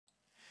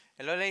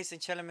Hello, ladies and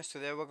gentlemen.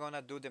 Today we're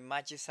gonna do the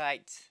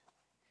Magicite,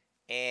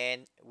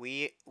 and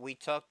we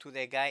talked to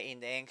the guy in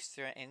the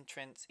extra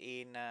entrance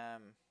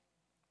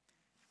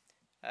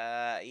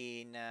uh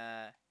in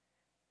uh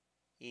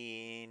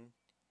in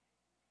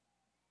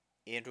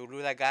in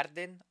Rurula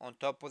Garden on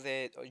top of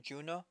the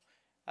Juno.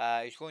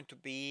 It's going to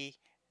be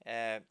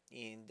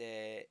in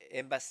the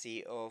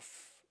embassy of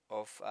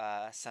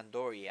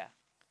Sandoria.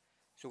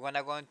 So we're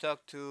gonna go and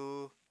talk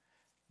to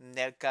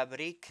Nelka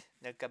Brick,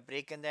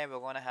 and then we're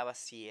gonna have a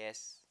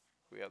CS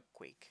real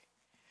quick.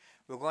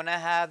 We're gonna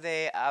have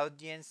the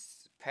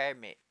audience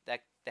permit,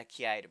 that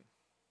key item.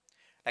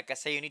 Like I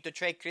say, you need to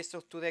trade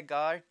crystals to the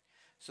guard,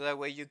 so that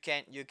way you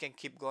can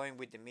keep going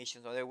with the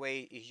missions. Other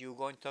way, if you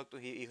go and talk to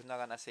him, he's not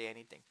gonna say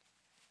anything.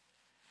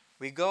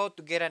 We go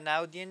to get an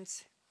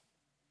audience.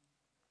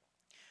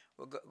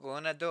 We're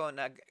gonna do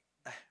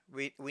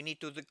we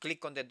need to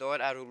click on the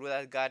door at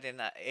Urula's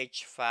Garden at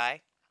H5.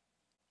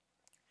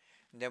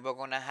 Then we're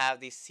gonna have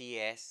this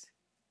CS.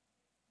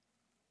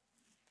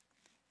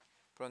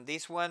 From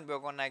this one, we're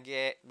gonna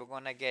get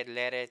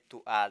letter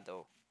to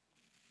Aldo.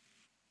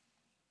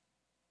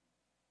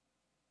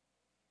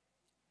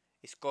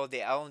 It's called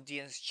the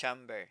audience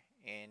chamber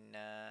in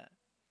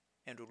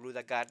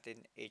Ruluda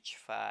Garden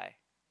H5.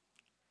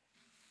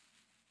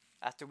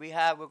 After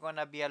we're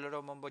gonna be a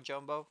little mumbo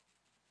jumbo.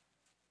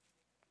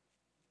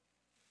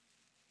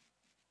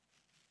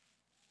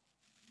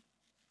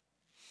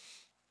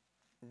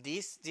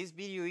 This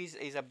video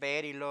is a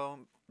very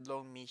long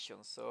mission,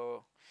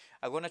 so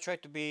I'm gonna try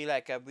to be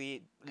like a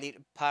bit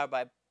part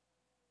by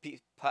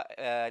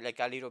like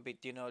a little bit,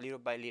 little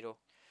by little,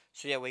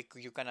 so yeah,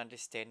 you can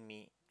understand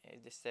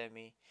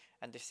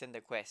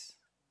the quest.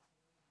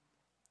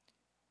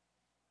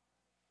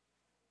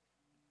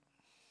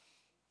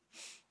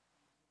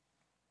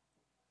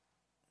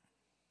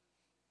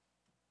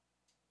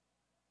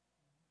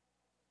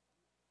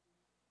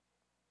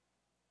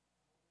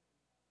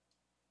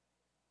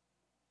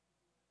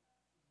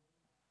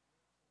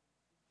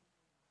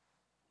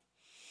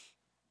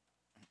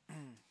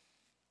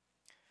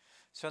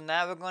 So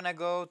now we're gonna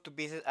go to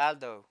visit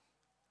Aldo.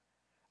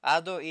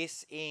 Aldo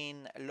is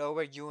in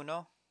Lower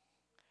Juno,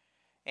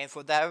 and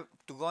for that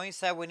to go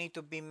inside, we need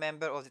to be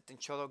member of the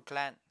Tenchodo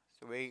clan.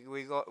 So we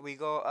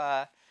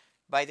go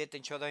buy the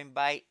Tenchodo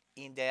invite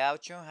in the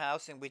auction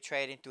house, and we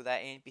trade into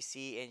that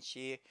NPC. And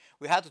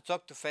we have to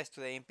talk to first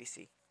to the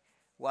NPC.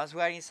 Once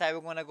we are inside,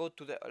 we're gonna go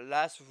to the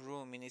last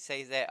room, and it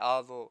says that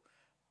Aldo's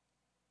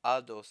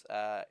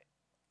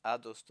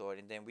Aldo store,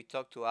 and then we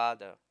talk to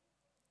Aldo.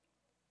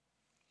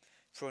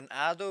 From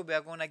Aldo, we are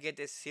gonna get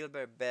the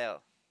silver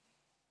bell.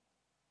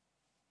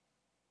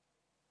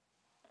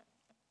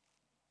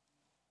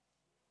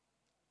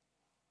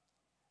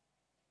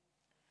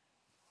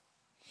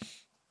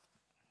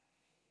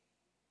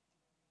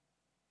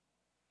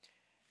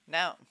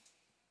 Now,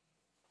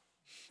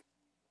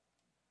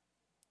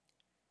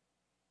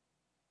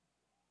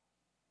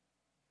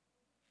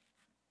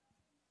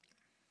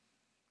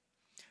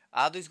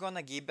 Aldo is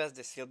gonna give us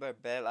the silver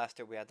bell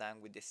after we are done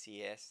with the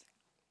CS.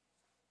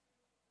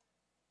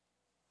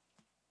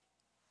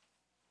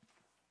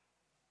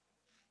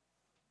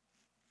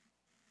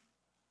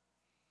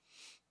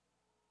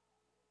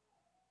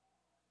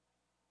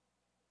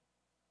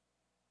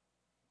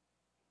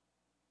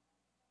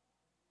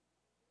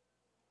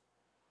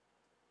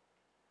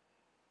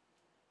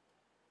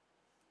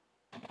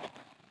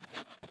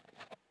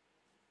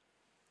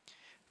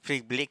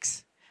 Free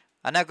Blix.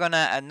 I'm not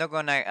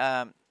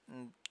gonna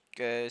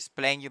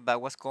explain you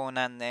about what's going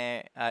on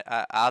there.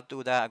 I'll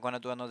do that. I'm gonna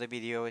do another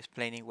video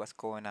explaining what's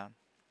going on.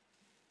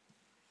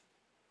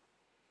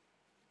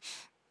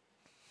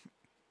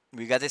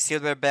 We got the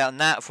silver bell.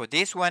 Now for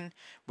this one,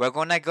 we're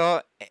gonna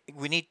go.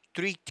 We need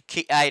three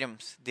key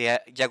items.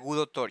 The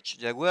Jagudo torch.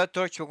 Jagudo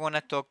torch. We're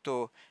gonna talk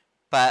to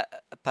pa,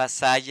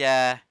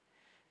 Pasaya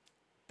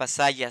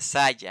Pasaya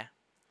Saya.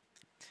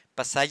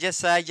 Pasaya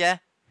Saya.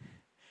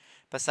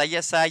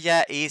 Pasaya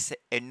Saya is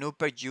a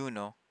Nuper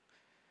Juno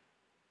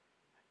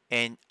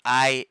and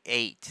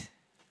I8.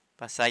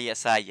 Pasaya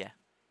Saya.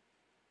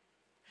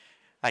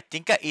 I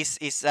think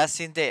it's that's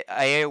in the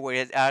area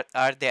where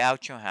are the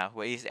auction house.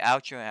 Where is the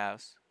auction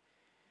house?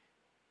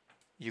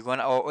 You're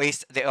gonna, or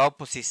it's the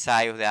opposite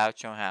side of the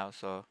auction house.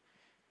 So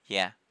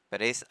yeah,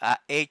 but it's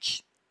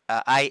I8.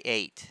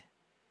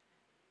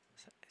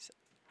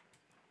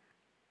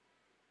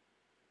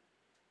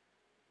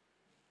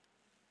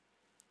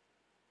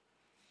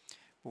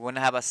 We're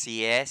gonna have a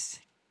CS.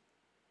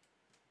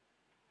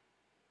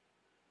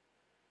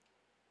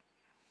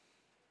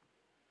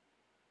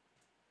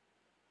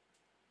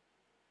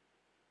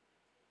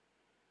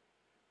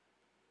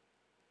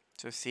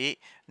 So see,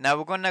 now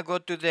we're gonna go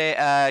to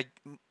the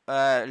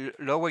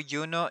lower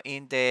Juno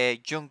in the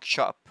junk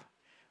shop.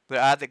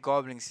 Where are the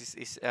goblins?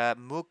 Is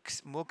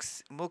Mook's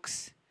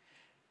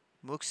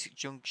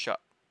junk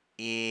shop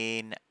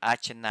in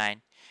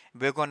H9.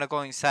 We're gonna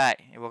go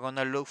inside. We're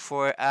gonna look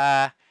for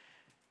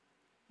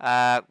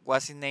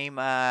what's his name?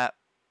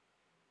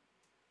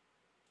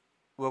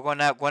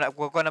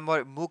 we're gonna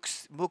more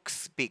Mooks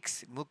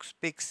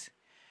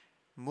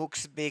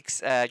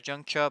Bix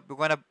junk shop. We're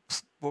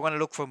gonna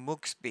look for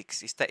Mooks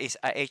Bix. It's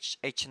a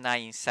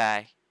H9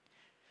 inside.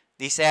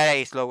 This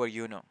area is lower,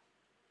 you know.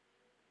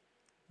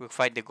 We'll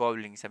find the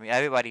goblins. I mean,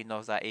 everybody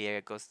knows that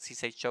area because he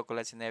said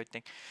chocolates and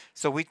everything.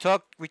 So we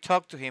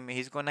talked to him.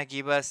 He's gonna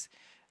give us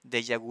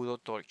the Yagudo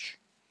torch.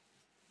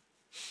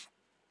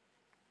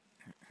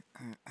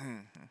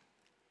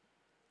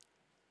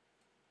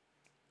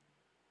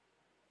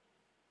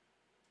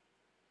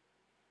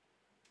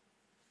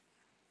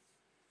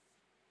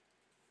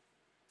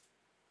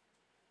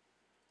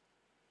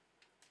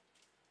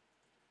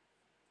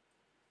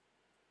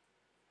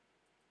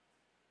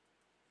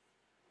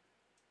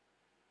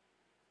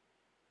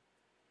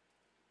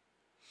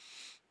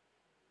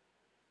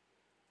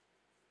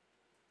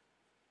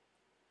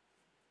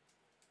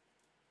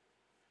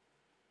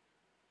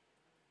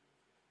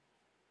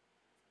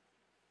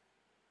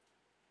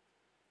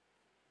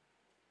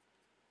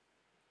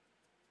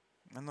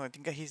 I know. I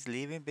think he's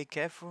leaving. Be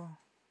careful.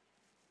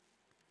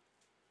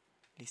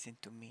 Listen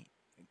to me.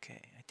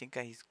 Okay. I think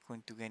he's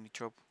going to get in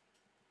trouble.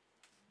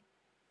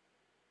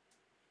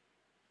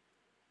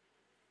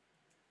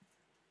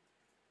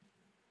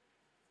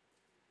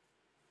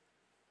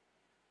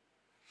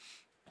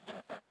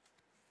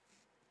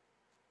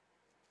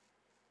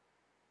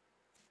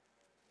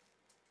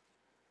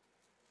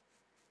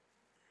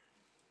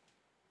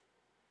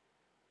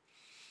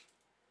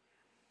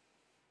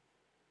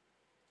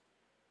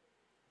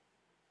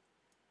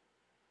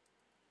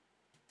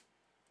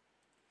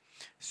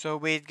 So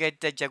we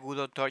get the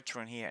Jagudo torch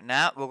from here.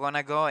 Now we're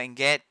gonna go and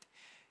get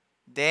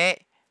the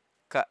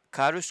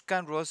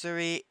Karuskan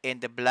rosary and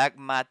the black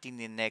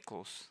matini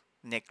necklace.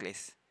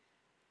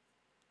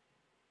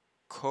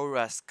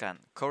 Koraskan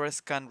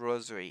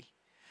rosary.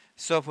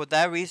 So for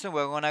that reason,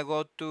 we're gonna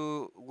go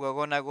to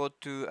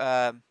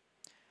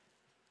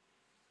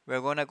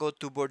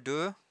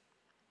Bordeaux,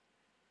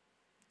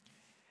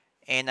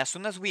 and as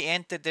soon as we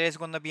enter, there's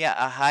gonna be a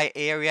high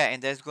area,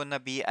 and there's gonna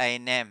be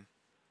an M.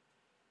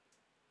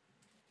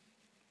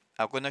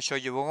 I'm gonna show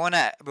you. We're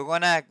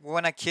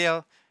gonna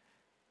kill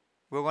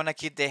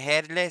the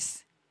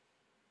headless.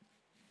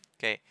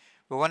 Okay,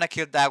 we're gonna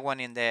kill that one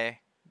in there.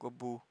 Go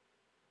boo.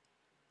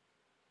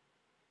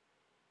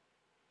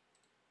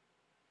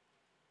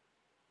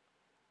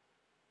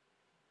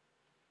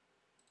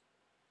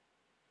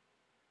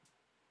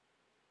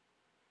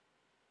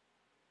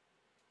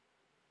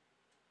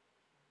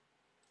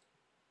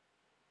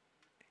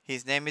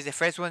 His name is the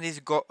first one is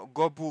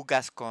Gobu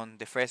Gascon,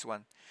 the first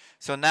one.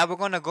 So now we're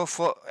gonna go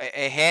for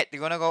ahead. We're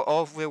gonna go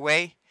all the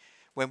way.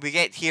 When we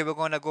get here, we're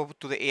gonna go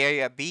to the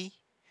area B.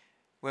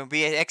 When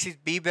we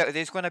exit B,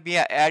 there's gonna be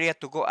an area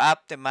to go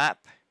up the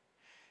map.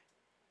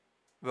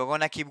 We're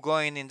gonna keep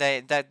going in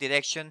that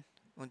direction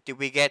until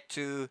we get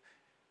to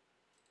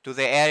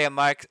the area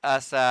marked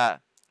as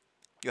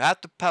you have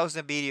to pause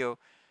the video.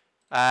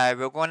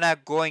 We're gonna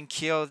go and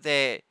kill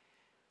the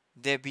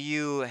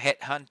view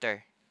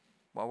headhunter.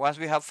 Well, once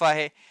we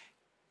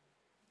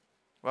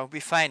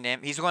find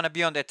him, he's gonna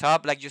be on the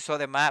top like you saw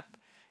the map.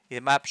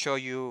 The map show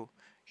you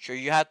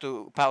have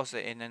to pause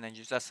it and then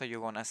just that's how you're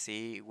gonna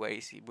see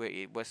what's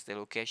the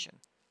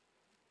location.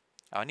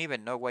 I don't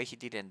even know why he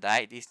didn't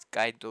die. This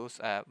guy does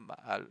a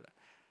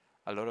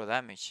lot of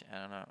damage.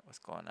 I don't know what's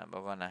going on,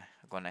 but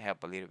gonna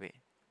help a little bit.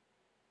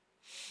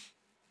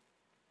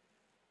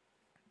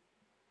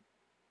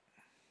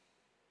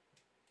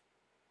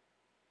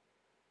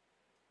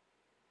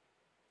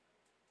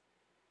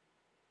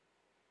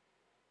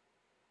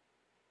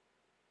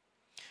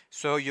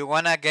 So you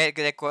wanna get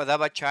the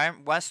Kodaba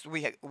charm. Once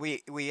we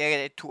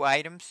get 2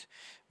 items,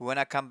 we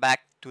wanna come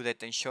back to the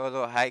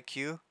Tenshodo High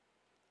Q.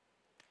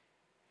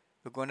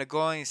 We're gonna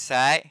go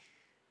inside.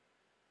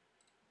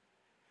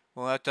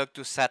 We're gonna talk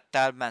to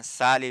Satal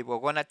Mansali. We're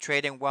gonna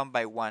trade them one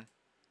by one.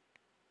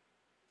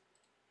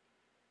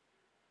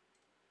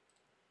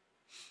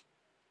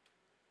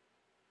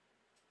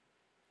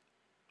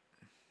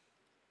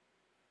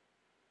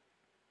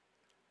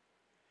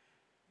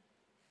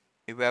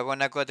 We're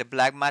gonna go the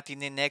black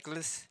matinee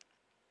necklace,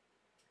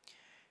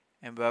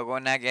 and we're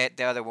gonna get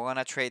the other. We're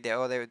gonna trade the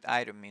other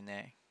item in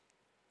there.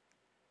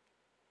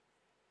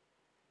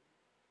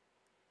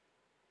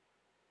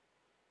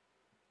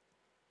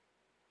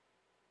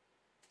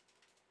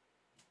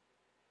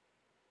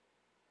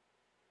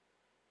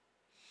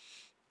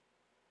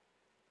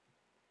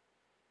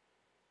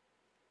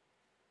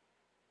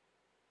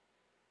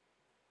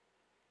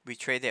 We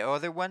trade the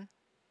other one.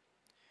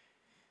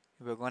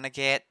 We're gonna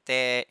get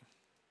the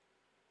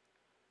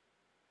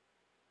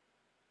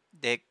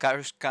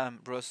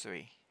Karuskan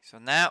Rosary. So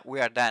now we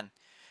are done.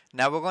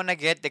 Now we're gonna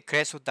get the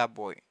crest of that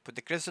boy. For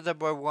the crest of that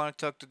boy, we wanna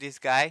talk to this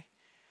guy,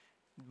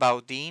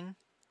 Baudin.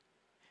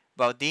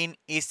 Baudin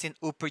is in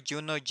Upper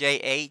Juno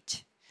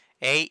J8,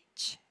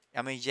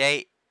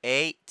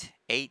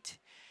 J8,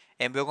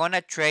 and we're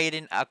gonna trade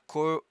in a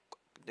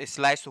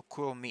slice of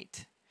cool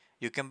meat.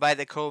 You can buy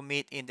the cool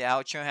meat in the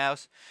auction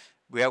house.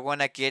 We are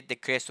gonna get the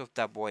crest of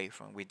that boy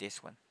from with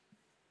this one.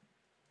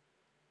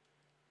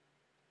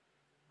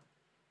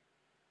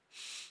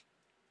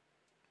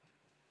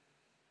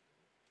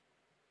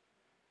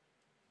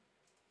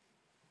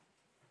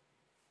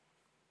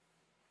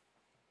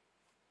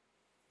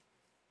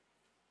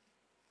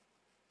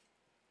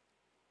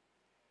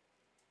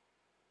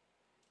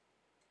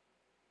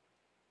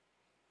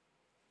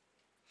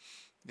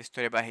 The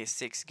story about his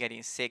six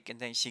getting sick and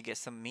then she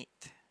gets some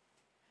meat.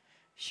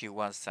 She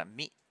wants some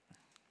meat.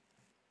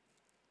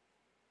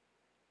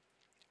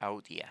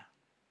 Audia.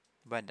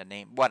 What the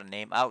name? What a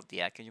name,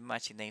 Audia. Can you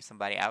imagine name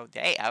somebody out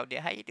there? Hey, Audia,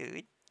 how you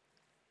doing?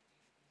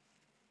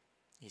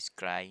 He's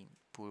crying.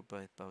 Poor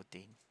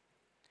Baudin.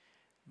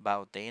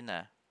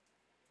 Baudina.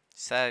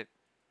 So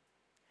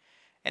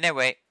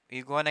anyway,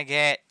 we're gonna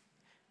get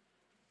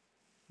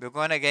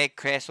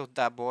crest of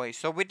that boy.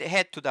 So we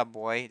head to the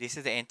boy. This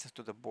is the entrance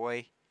to the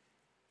boy.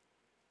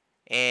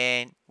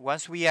 And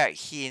once we are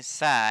here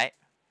inside,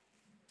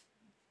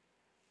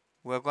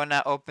 we're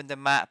gonna open the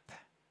map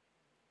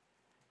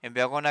and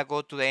we're gonna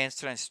go to the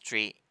entrance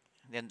tree.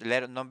 Then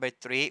letter number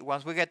 3.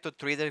 Once we get to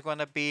 3, there's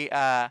gonna be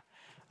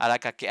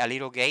like a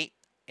little gate,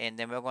 and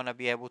then we're gonna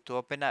be able to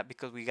open that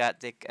because we got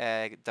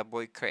the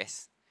boy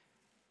crest.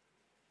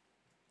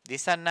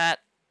 These are not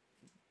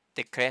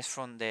the crest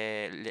from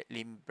the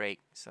limb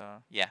break.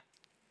 So yeah.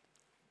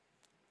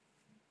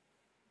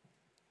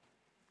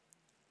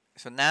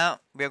 So now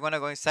we're gonna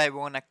go inside.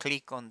 We're gonna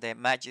click on the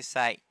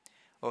Magicite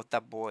of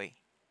the boy.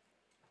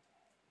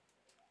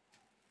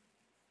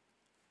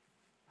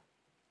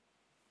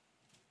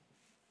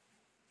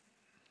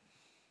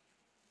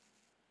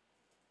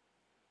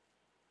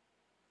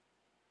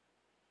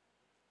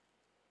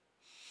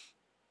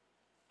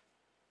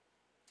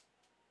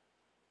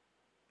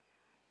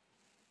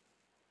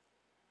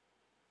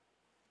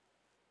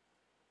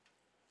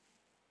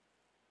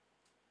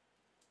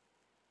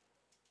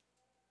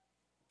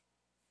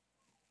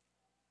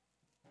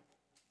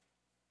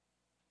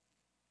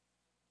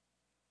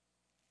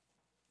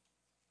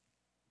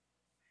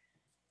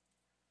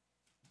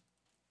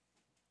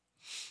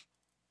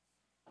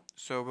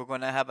 So we're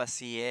gonna have a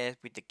CS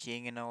with the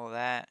king and all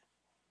that.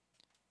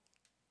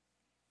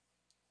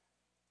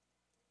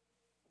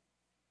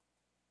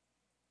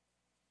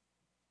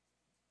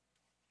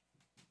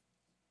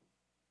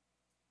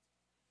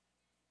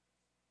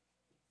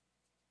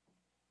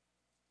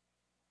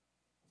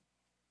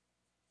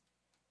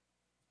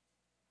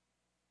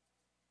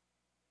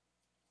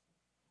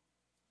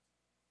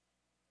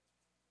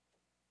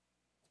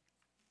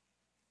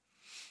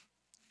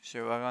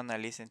 So we're gonna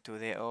listen to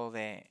the all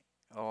the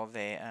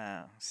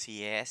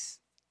CS.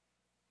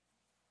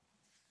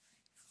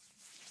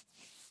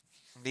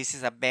 This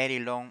is a very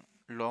long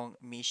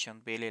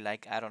mission. Really,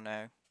 like I don't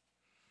know.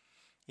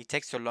 It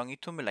takes so long.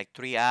 It took me like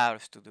 3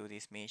 hours to do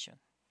this mission.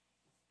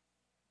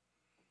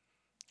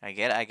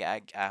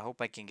 I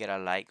hope I can get a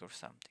like or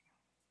something.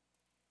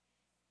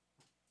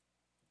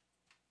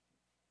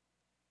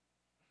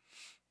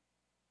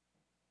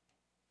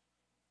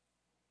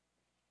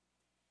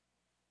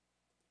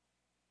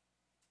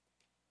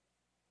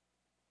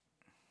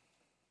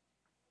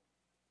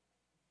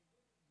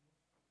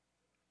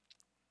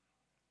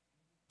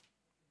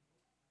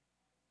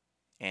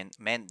 And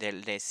man,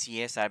 the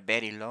CS are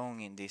very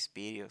long in these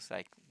videos.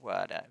 Like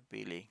what a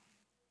really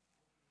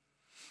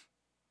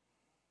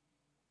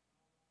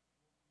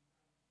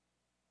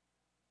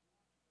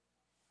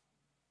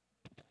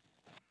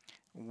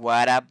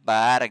what a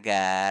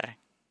burger.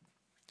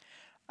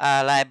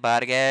 I like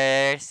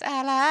burgers.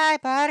 I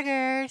like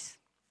burgers.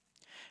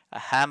 A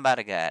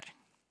hamburger.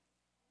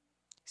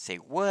 Say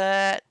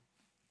what?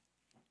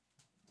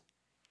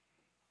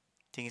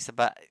 Things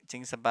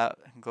about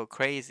go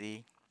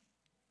crazy.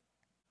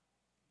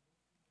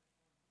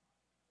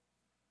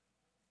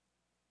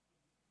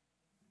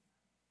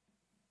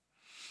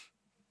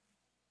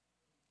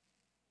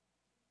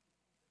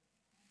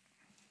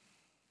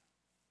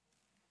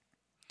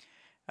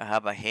 I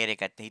have a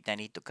headache. I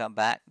need to come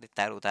back. The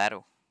Taro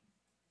Taro.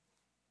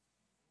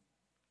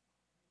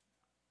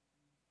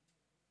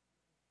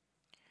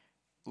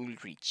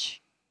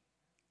 Ulrich.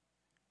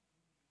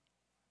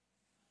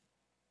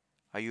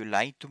 Are you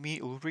lying to me,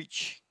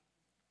 Ulrich?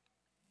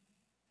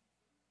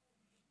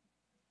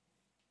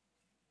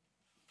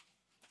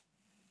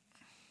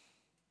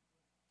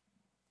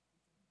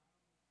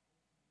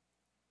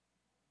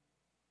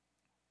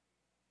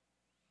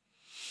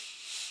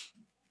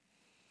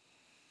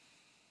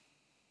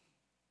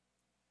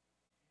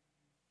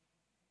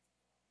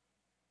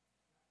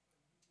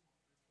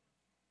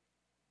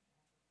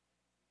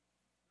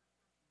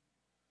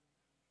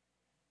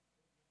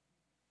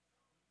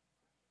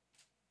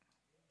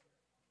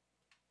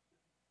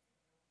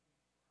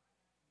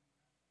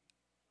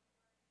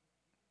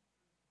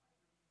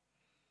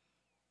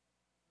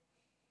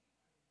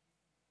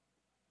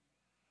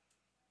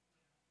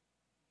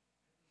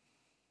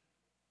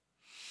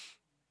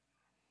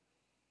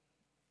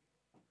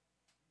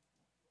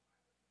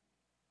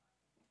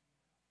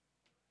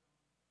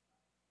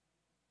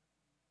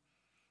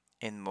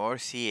 And more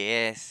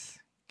CS.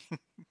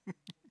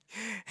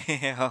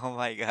 Oh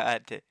my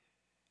god.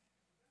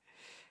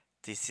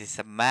 This is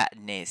a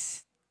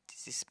madness.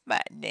 This is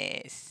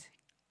madness.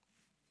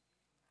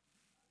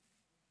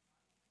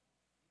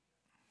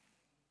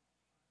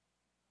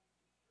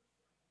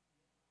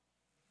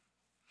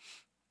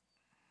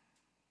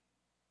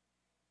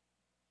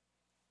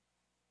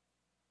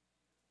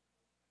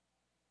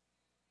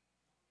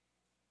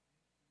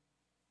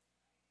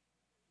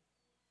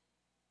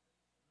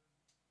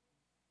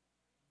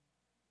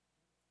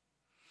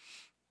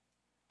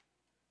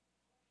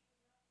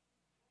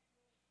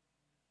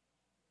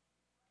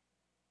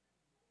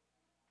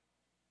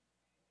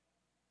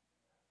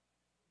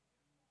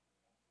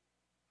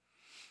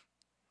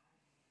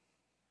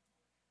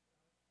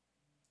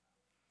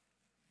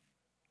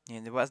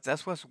 And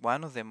that was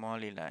one of them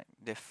only, like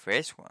the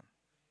first one.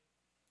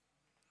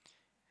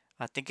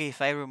 I think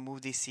if I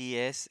remove the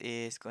CS,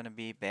 it's gonna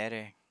be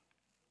better.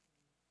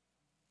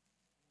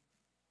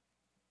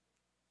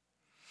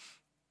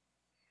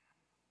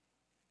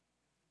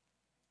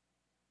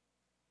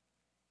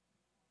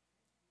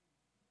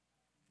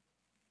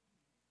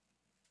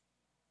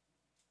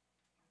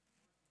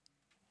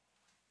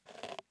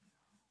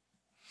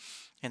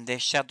 And then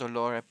Shadow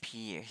Lord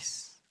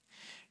appears.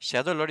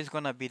 Shadow Lord is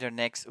gonna be the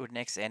next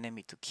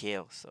enemy to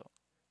kill. So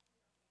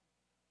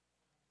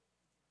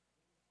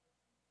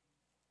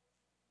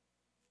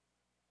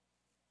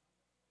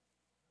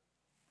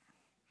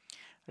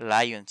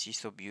Lion, she's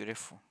so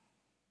beautiful.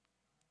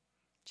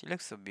 She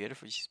looks so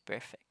beautiful. She's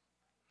perfect.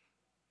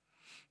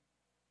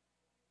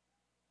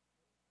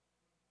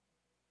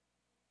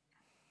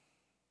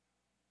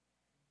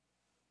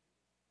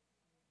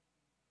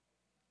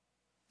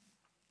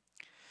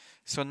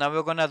 So now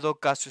we're gonna do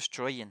Casus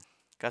Troyan.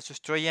 Casus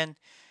Troyan.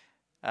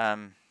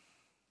 Um,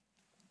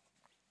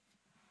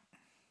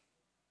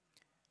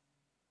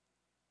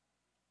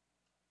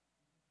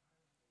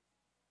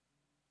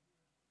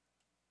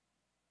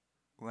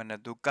 we're gonna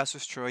do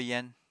Casus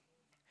Troyan.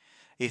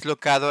 It's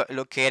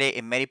located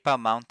in Maripa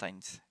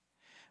Mountains.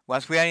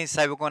 Once we are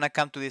inside, we're gonna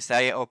come to this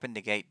area, open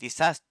the gate. This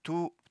has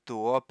two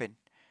to open.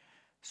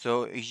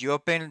 So if you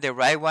open the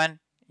right one,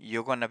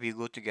 you're gonna be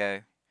good to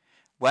go.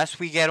 Once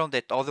we get on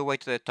the all the way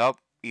to the top,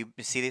 you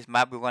see this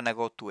map. We're gonna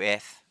go to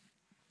F.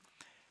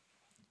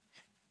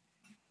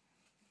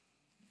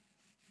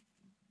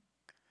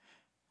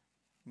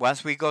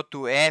 Once we go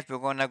to F, we're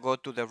gonna go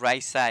to the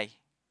right side,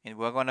 and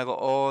we're gonna go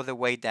all the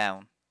way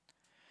down.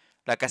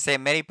 Like I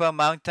said, Maripa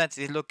Mountains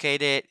is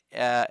located.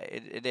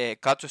 The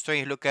culture store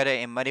is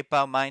located in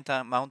Maripa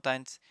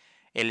Mountains,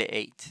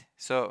 L8.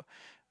 So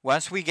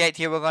once we get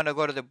here, we're gonna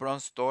go to the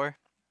bronze door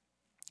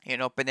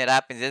and open it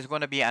up, and there's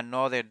gonna be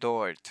another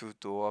door to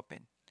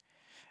open,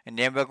 and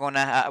then we're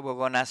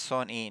gonna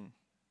zone in.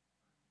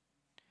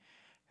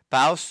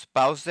 Pause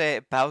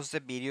the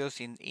videos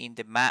in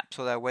the map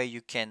so that way you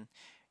can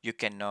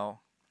know.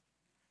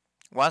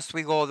 Once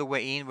we go all the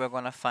way in, we're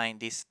gonna find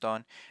this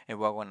stone and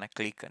we're gonna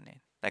click on it.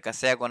 Like I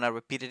said, I'm gonna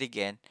repeat it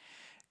again.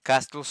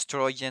 Castle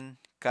Trojan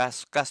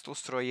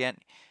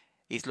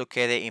is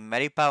located in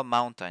Maripao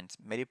Mountains,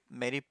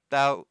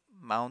 Maripao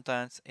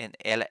Mountains in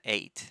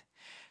L8.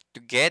 To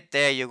get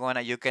there,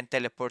 you can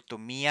teleport to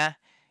Mia.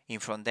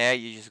 And from there,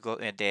 you just go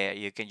there.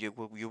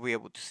 You'll be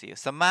able to see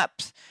some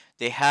maps.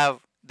 They have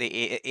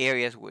the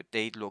areas where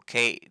they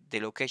locate the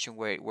location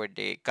where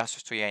the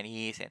Castle Trojan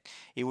is, and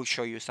it will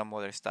show you some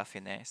other stuff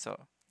in there.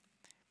 So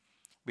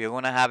we're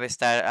gonna have a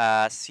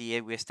start see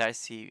it. We start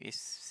see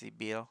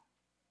Bill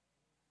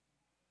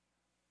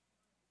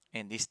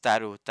and this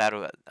Taru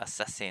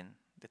assassin,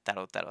 the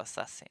Taru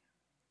assassin,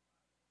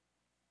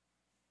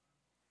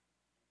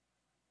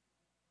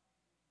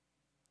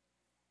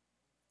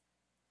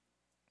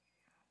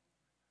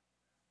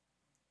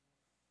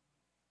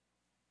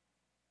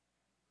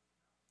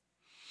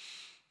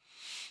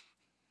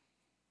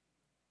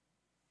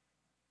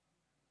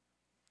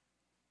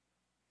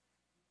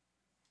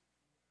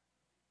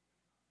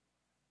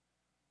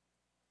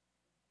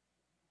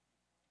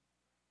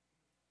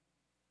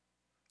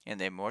 and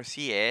then more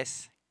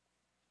CS.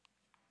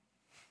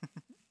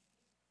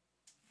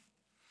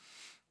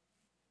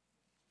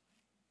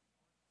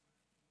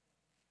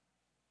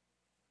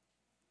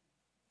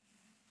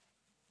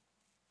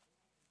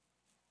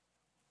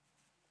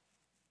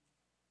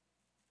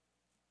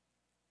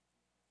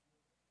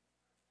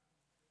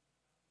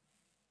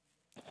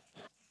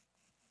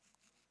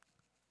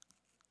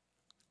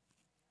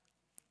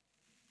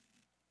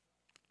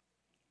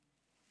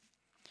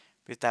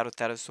 But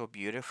Taru is so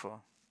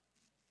beautiful.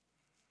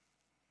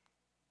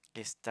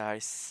 It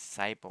stars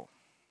Cybo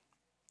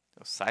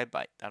or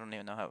Cybite. I don't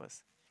even know how it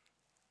was,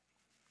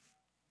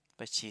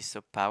 but she's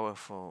so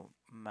powerful.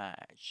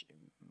 Mage.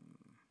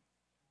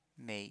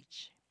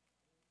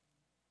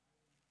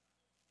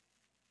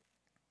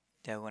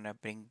 They're gonna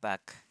bring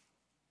back.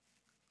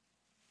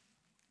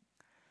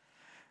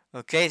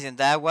 Okay, so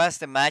that was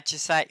the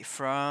Magicite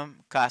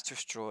from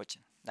Castor's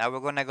Trojan. Now we're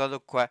gonna go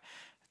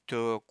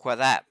to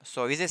Quadap.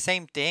 So it's the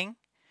same thing.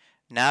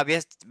 Now,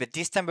 yes, but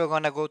this time we're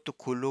gonna go to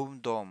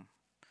Kulum Dome.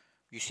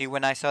 You see,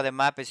 when I saw the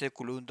map, it said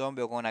Kulum Dome.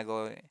 We're gonna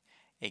go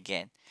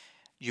again.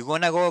 You're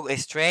gonna go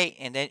straight,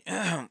 and then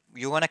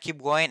you're gonna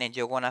keep going, and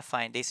you're gonna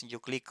find this, and you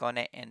click on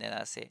it, and then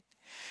that's it.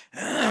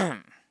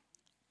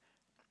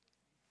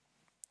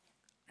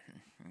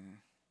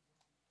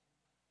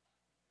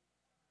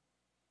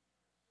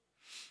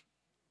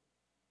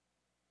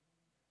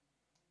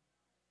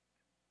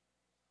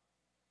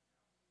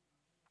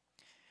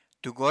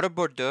 To go to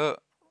Bordeaux,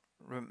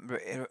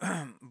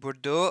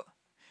 Bordeaux,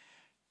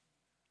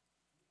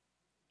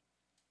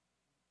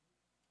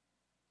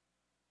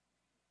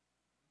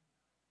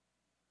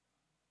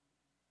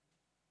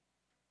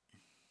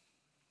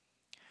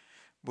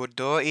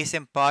 Bordeaux is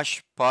in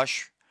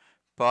Pasho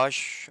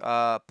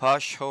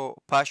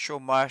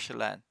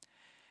Marshland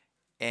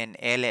in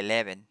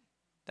L11.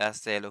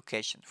 That's the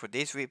location. For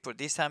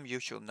this time, you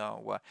should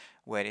know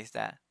where is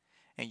that.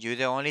 And you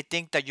the only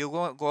thing that you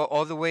go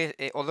all the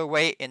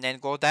way, and then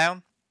go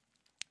down,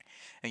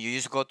 and you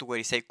just go to where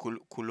it say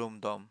Kulum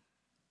Dome,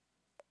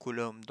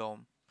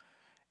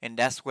 and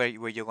that's where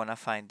you're gonna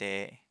find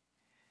the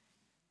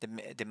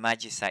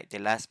Magicite, the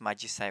last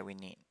Magicite we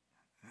need.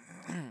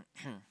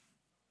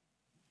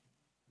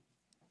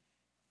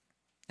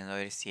 And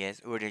notice,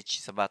 yes, Urich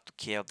is about to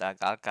kill that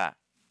Galka.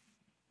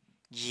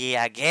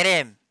 Yeah, get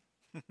him!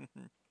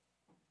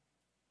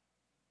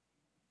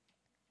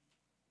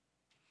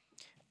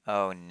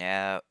 Oh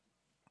no,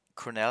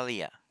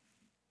 Cornelia.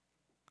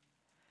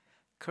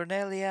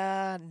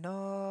 Cornelia,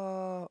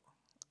 no.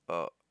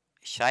 Oh,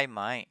 shy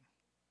mine.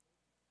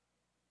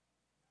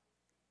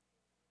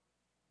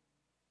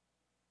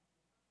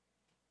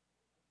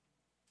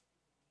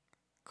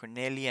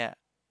 Cornelia,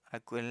 I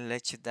couldn't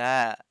let you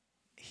die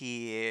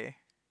here.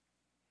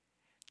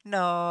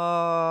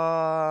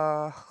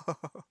 No,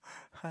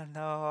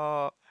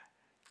 no.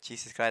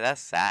 Jesus Christ,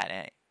 that's sad.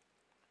 Eh?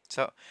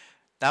 So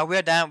now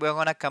we're done. We're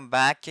gonna come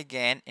back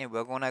again, and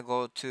we're gonna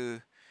go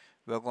to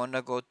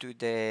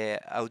the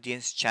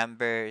audience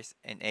chambers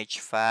in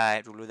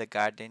H5, Ruluda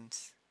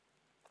Gardens,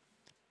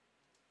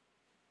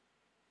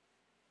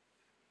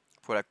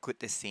 for a cut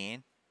the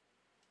scene.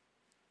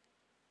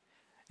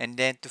 And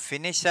then to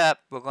finish up,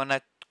 we're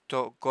gonna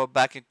go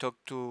back and talk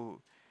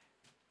to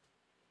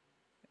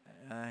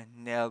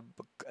Nel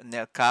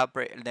Nel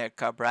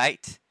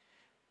Carbright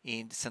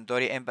in the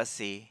Santori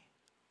Embassy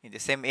in the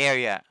same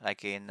area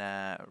like in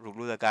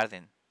Ruluda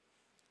Garden.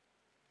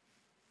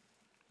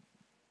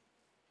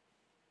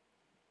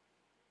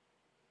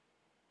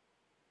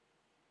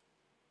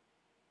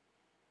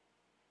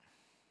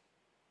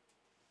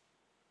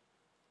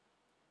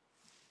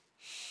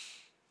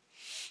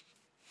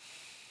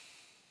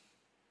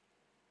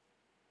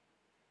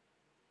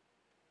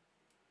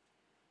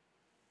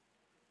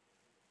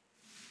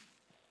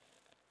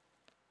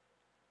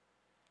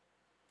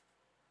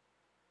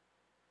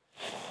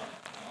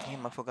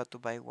 Damn, I forgot to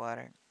buy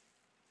water.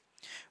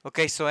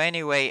 Okay, so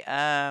anyway,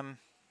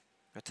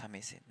 what time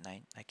is it?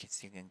 9. I can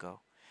still can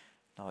go.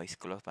 No, it's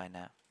closed by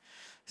now.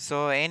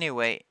 So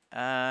anyway,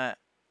 we're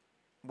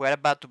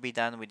about to be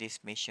done with this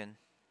mission.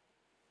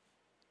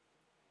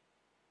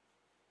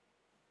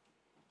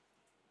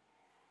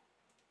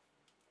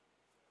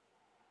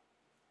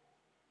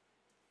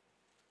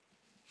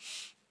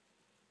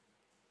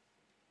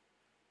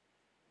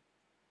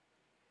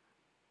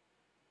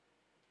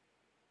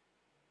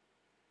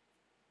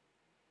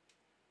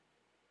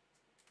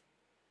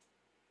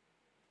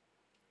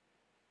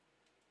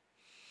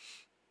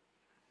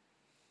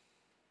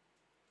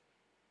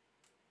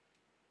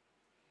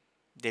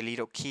 The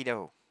little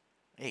kiddo.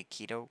 Hey,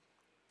 kiddo.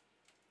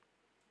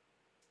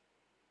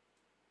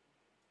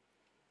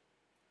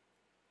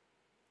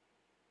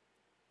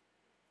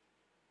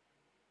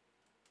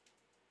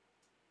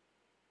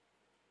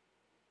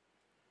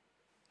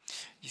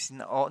 You see,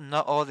 not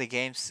all the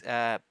games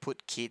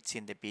put kids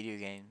in the video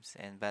games,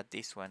 but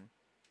this one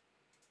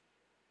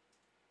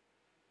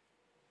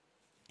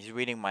is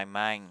reading my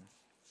mind.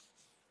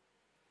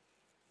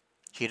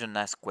 He don't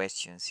ask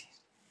questions.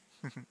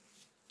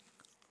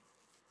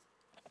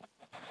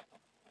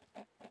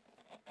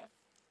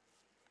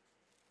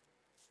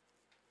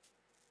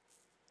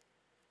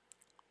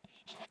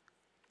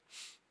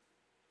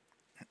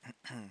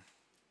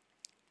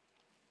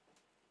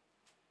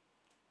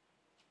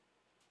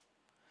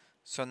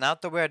 So now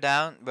that we're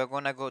down, we're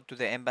gonna go to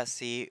the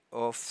embassy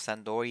of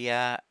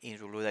Sandoria in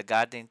Ruluda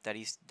Garden that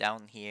is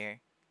down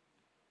here.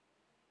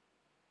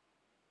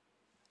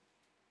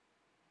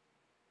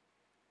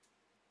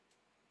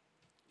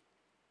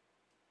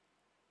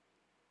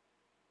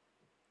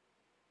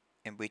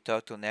 And we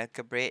talk to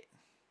Nelkabrit,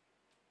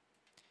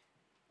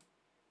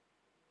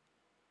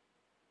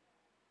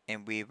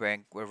 and we're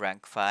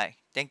rank 5.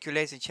 Thank you,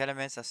 ladies and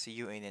gentlemen. I'll see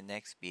you in the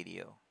next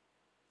video.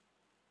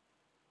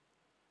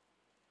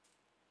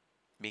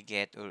 We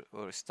get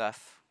our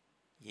stuff.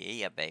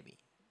 Yeah, baby.